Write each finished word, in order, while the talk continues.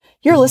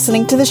You're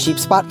listening to the Sheep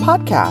Spot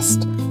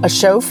Podcast, a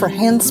show for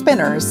hand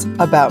spinners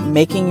about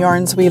making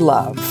yarns we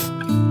love.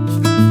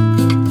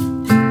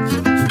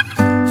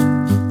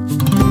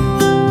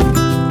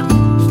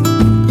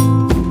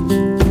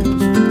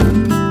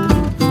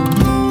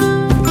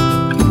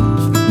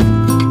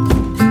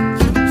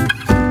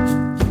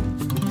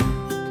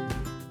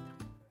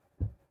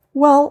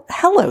 Well,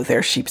 hello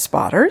there, sheep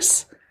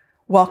spotters.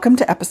 Welcome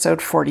to episode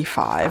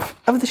 45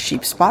 of the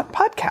Sheep Spot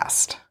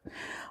Podcast.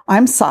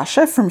 I'm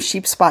Sasha from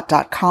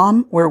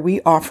sheepspot.com, where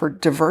we offer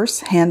diverse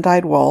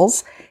hand-dyed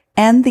wools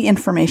and the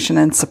information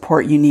and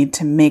support you need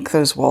to make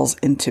those wools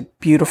into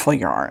beautiful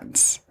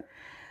yarns.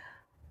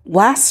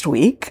 Last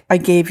week, I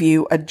gave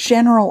you a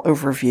general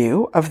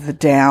overview of the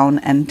down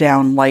and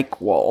down-like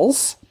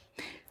wools.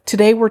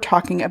 Today, we're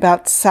talking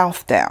about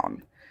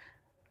Southdown,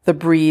 the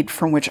breed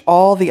from which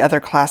all the other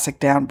classic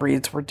down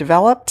breeds were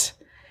developed,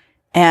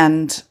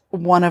 and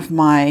one of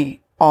my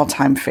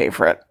all-time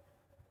favorite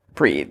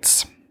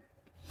breeds.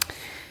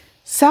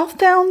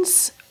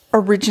 Southdowns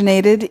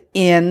originated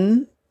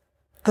in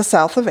the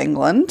south of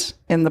England,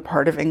 in the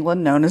part of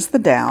England known as the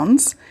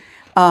Downs,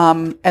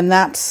 and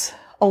that's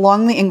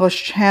along the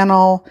English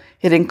Channel.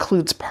 It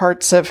includes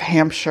parts of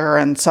Hampshire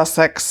and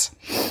Sussex.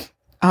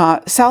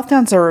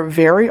 Southdowns are a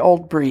very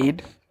old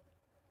breed.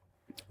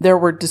 There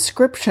are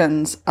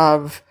descriptions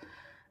of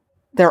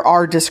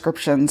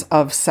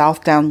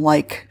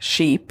Southdown-like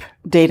sheep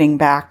dating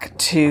back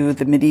to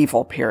the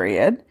medieval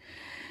period.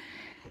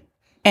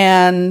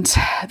 And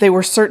they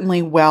were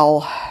certainly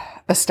well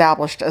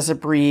established as a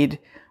breed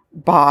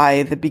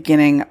by the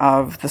beginning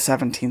of the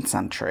 17th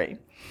century.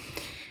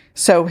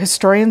 So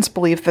historians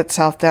believe that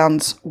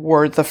Southdowns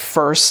were the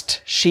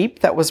first sheep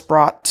that were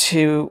brought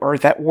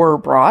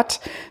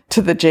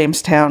to the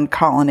Jamestown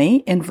colony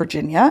in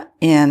Virginia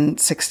in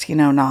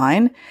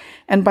 1609.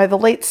 And by the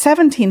late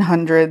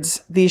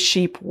 1700s, these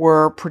sheep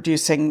were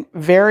producing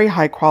very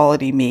high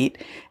quality meat,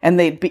 and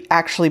they'd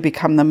actually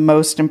become the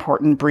most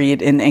important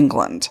breed in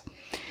England.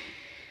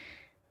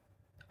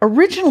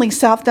 Originally,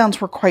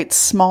 Southdowns were quite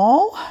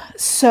small,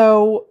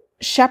 so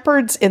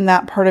shepherds in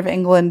that part of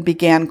England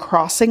began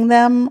crossing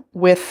them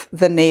with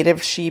the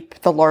native sheep,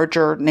 the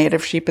larger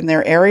native sheep in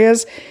their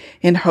areas,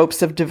 in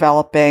hopes of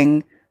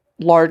developing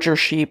larger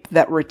sheep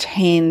that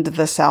retained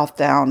the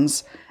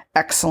Southdowns'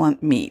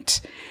 excellent meat.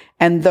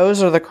 And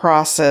those are the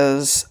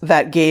crosses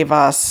that gave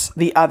us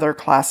the other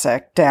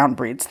classic down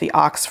breeds, the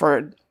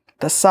Oxford,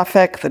 the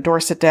Suffolk, the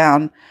Dorset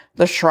Down,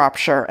 the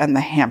Shropshire, and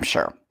the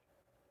Hampshire.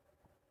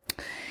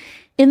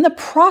 In the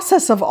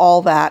process of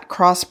all that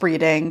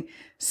crossbreeding,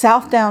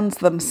 Southdowns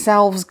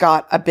themselves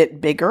got a bit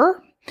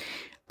bigger.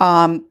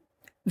 They're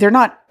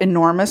not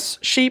enormous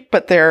sheep,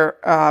 but they're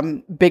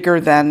bigger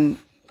than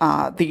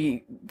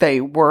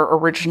they were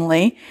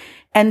originally.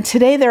 And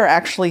today there are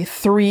actually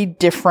 3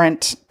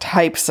 different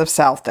types of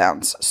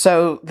Southdowns.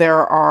 So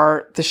there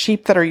are the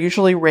sheep that are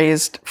usually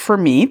raised for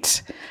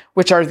meat,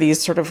 which are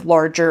these sort of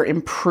larger,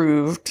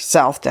 improved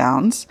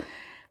Southdowns.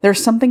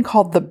 There's something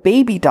called the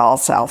baby doll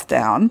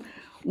Southdown,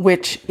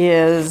 which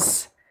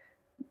is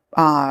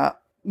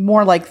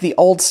more like the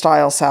old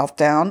style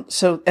Southdown.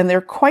 So, and they're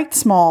quite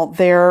small.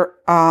 They're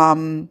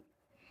about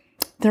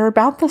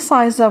the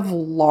size of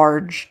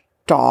large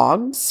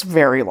dogs,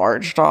 very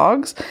large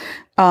dogs.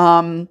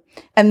 And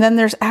then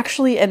there's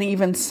actually an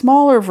even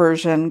smaller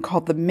version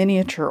called the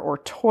miniature or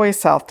toy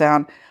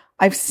Southdown.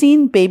 I've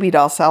seen baby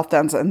doll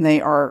Southdowns, and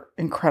they are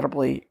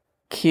incredibly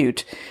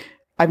cute.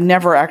 I've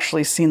never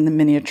actually seen the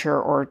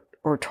miniature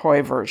or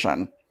toy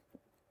version.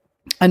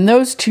 And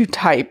those 2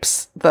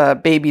 types, the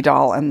baby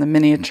doll and the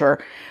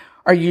miniature,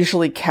 are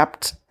usually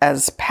kept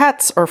as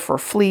pets or for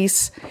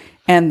fleece,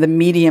 and the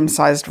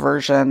medium-sized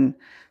version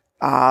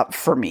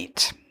for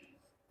meat.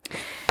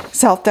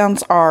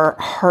 Southdowns are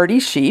hardy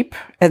sheep,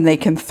 and they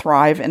can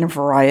thrive in a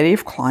variety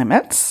of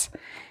climates.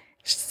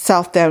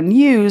 Southdown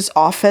ewes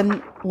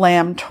often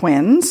lamb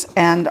twins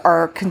and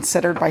are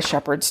considered by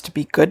shepherds to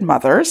be good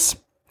mothers.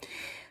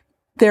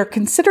 They're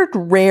considered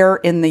rare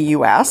in the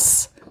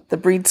U.S. The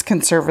Breeds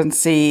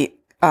Conservancy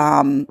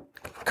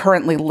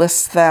currently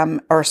lists them,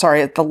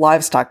 the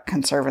Livestock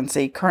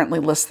Conservancy currently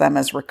lists them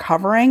as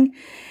recovering,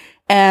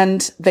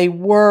 and they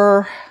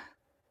were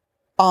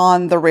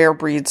on the Rare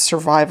Breeds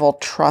Survival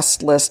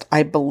Trust list,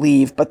 I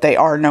believe, but they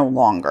are no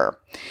longer.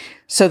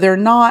 So they're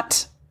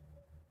not,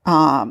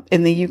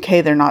 in the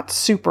UK, they're not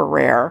super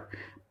rare,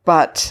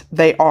 but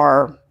they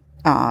are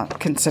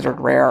considered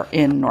rare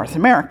in North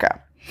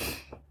America.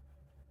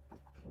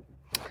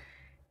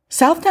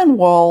 Southdown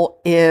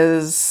wool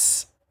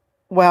is,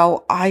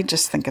 well, I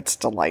just think it's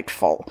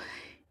delightful.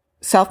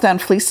 Southdown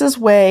fleeces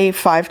weigh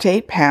 5 to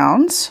 8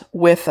 pounds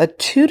with a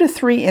 2 to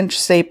 3 inch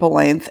staple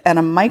length and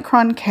a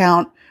micron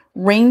count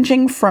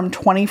ranging from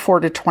 24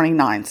 to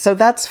 29. So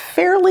that's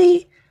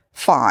fairly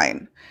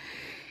fine.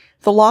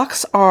 The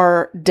locks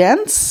are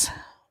dense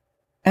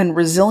and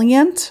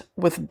resilient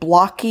with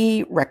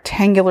blocky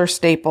rectangular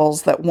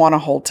staples that want to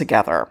hold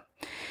together.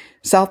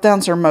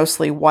 Southdowns are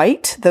mostly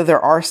white, though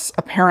there are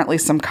apparently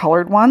some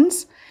colored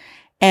ones.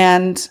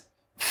 And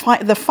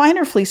the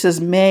finer fleeces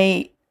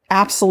may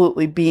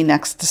absolutely be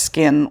next to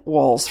skin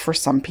wools for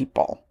some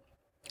people.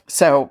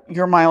 So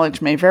your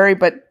mileage may vary,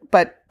 but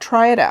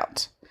try it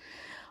out.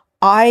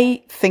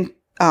 I think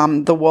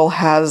the wool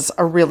has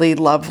a really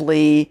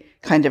lovely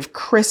kind of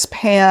crisp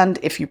hand.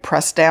 If you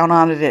press down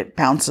on it, it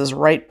bounces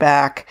right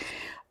back.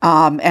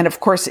 And of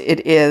course,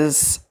 it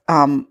is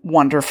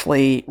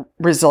wonderfully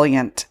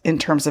resilient in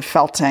terms of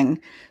felting.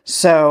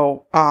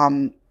 So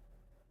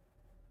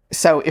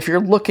if you're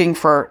looking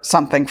for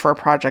something for a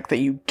project that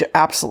you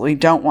absolutely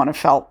don't want to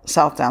felt,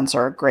 Southdowns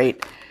are a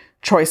great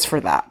choice for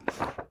that.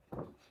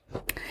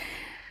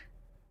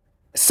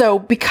 So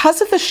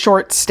because of the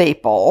short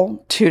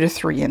staple, 2 to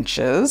 3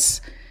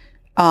 inches,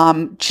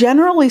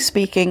 generally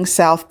speaking,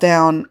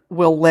 Southdown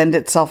will lend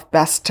itself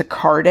best to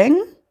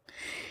carding.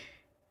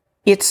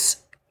 It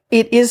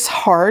is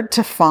hard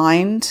to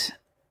find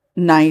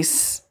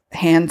nice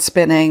hand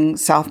spinning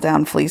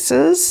Southdown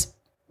fleeces.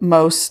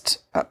 Most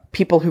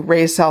people who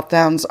raise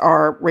Southdowns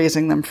are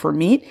raising them for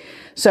meat.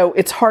 So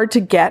it's hard to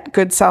get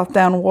good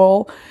Southdown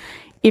wool.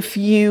 If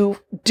you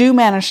do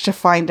manage to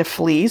find a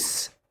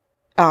fleece,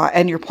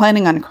 and you're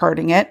planning on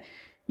carding it,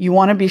 you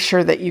want to be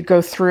sure that you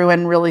go through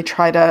and really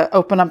try to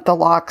open up the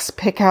locks,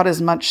 pick out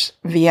as much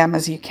VM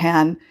as you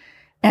can,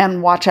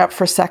 and watch out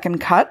for second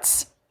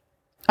cuts.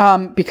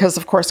 Because,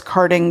 of course,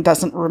 carding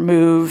doesn't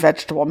remove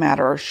vegetable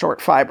matter or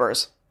short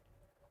fibers.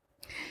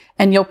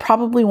 And you'll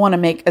probably want to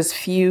make as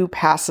few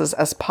passes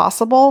as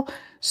possible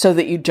so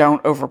that you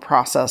don't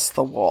overprocess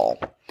the wool.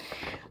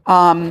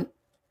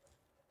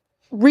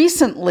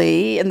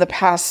 Recently, in the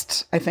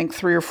past, I think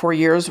 3 or 4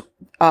 years,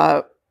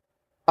 a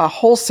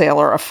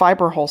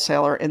fiber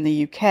wholesaler in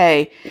the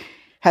UK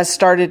has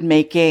started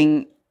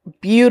making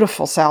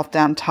beautiful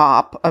Southdown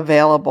top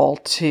available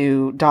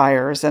to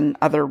dyers and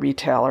other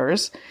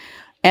retailers.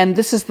 And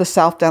this is the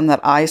Southdown that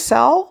I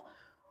sell.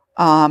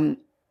 And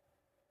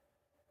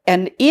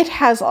it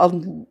has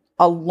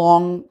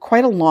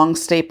quite a long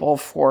staple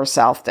for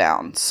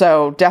Southdown.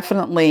 So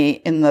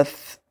definitely in the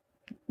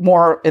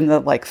more in the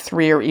like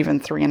 3 or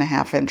even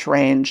 3.5 inch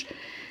range.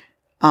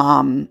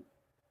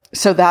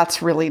 So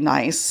that's really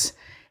nice.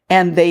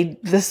 And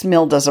this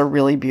mill does a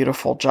really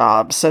beautiful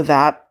job. So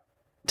that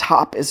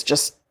top is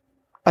just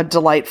a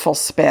delightful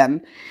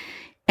spin.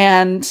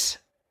 And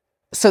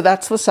so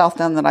that's the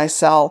Southdown that I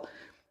sell.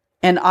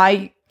 And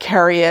I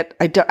carry it.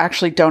 I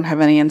actually don't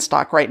have any in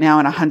stock right now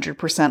in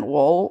 100%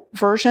 wool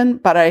version,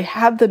 but I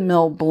had the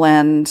mill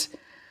blend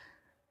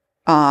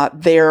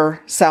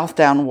their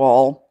Southdown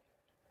wool,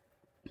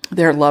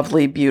 their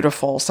lovely,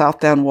 beautiful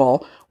Southdown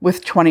wool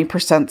with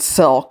 20%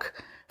 silk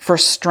for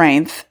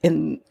strength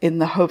in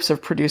the hopes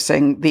of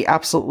producing the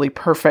absolutely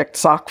perfect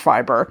sock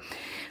fiber.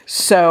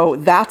 So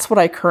that's what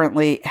I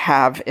currently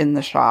have in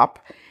the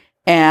shop.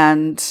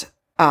 And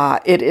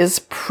it is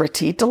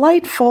pretty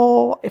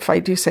delightful, if I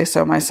do say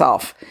so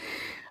myself.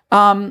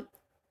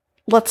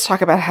 Let's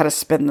talk about how to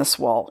spin this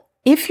wool.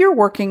 If you're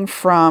working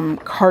from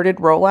carded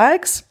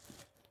Rolags,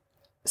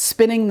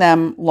 spinning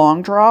them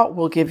long draw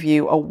will give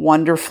you a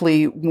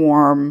wonderfully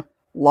warm,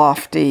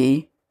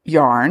 lofty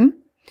yarn.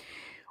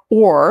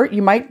 Or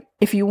you might,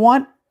 if you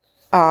want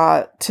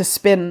to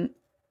spin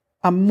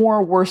a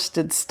more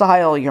worsted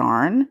style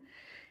yarn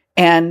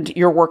and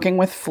you're working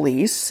with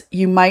fleece,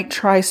 you might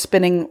try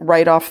spinning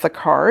right off the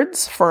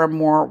cards for a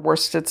more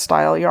worsted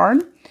style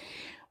yarn.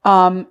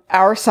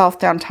 Our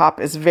Southdown top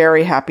is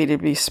very happy to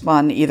be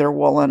spun either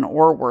woolen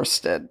or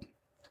worsted.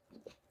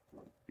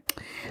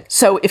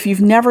 So if you've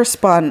never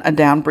spun a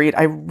down breed,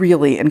 I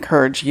really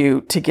encourage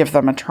you to give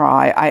them a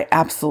try. I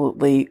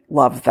absolutely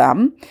love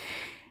them.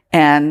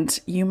 And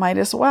you might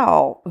as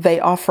well. They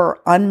offer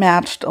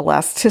unmatched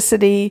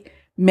elasticity.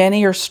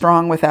 Many are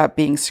strong without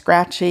being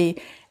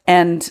scratchy.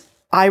 And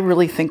I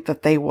really think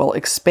that they will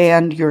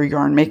expand your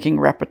yarn making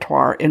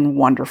repertoire in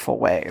wonderful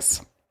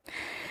ways.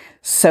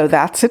 So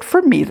that's it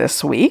for me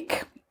this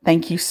week.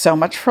 Thank you so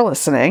much for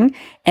listening.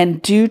 And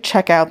do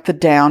check out the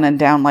down and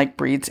down-like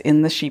breeds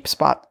in the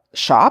Sheepspot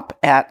shop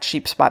at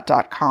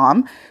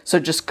sheepspot.com. So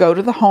just go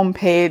to the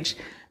homepage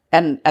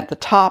and at the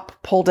top,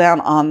 pull down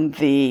on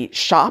the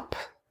shop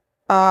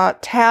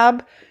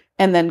tab,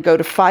 and then go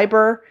to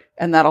fiber,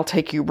 and that'll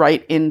take you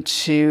right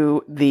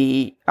into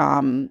the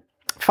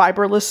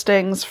fiber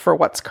listings for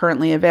what's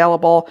currently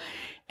available.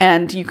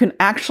 And you can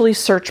actually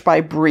search by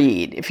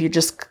breed. If you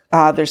just,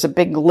 there's a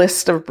big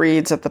list of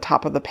breeds at the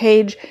top of the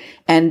page.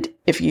 And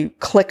if you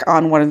click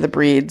on one of the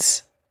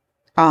breeds,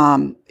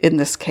 in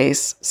this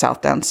case,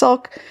 Southdown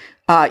Silk,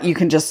 you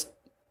can just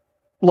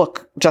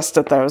look just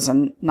at those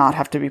and not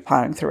have to be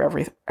plowing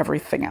through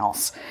everything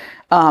else.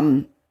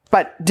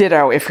 But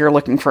ditto if you're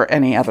looking for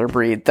any other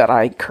breed that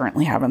I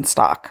currently have in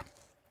stock.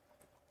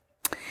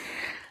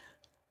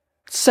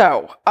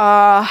 So,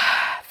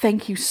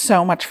 thank you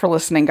so much for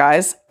listening,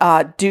 guys.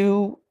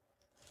 Do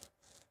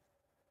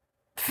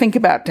think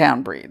about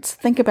down breeds.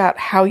 Think about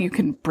how you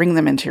can bring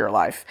them into your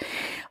life.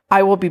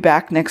 I will be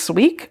back next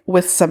week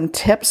with some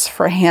tips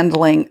for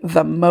handling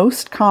the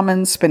most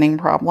common spinning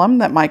problem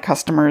that my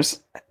customers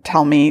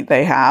tell me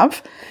they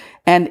have.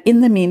 And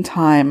in the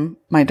meantime,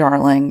 my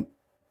darling,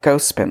 go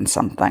spin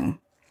something.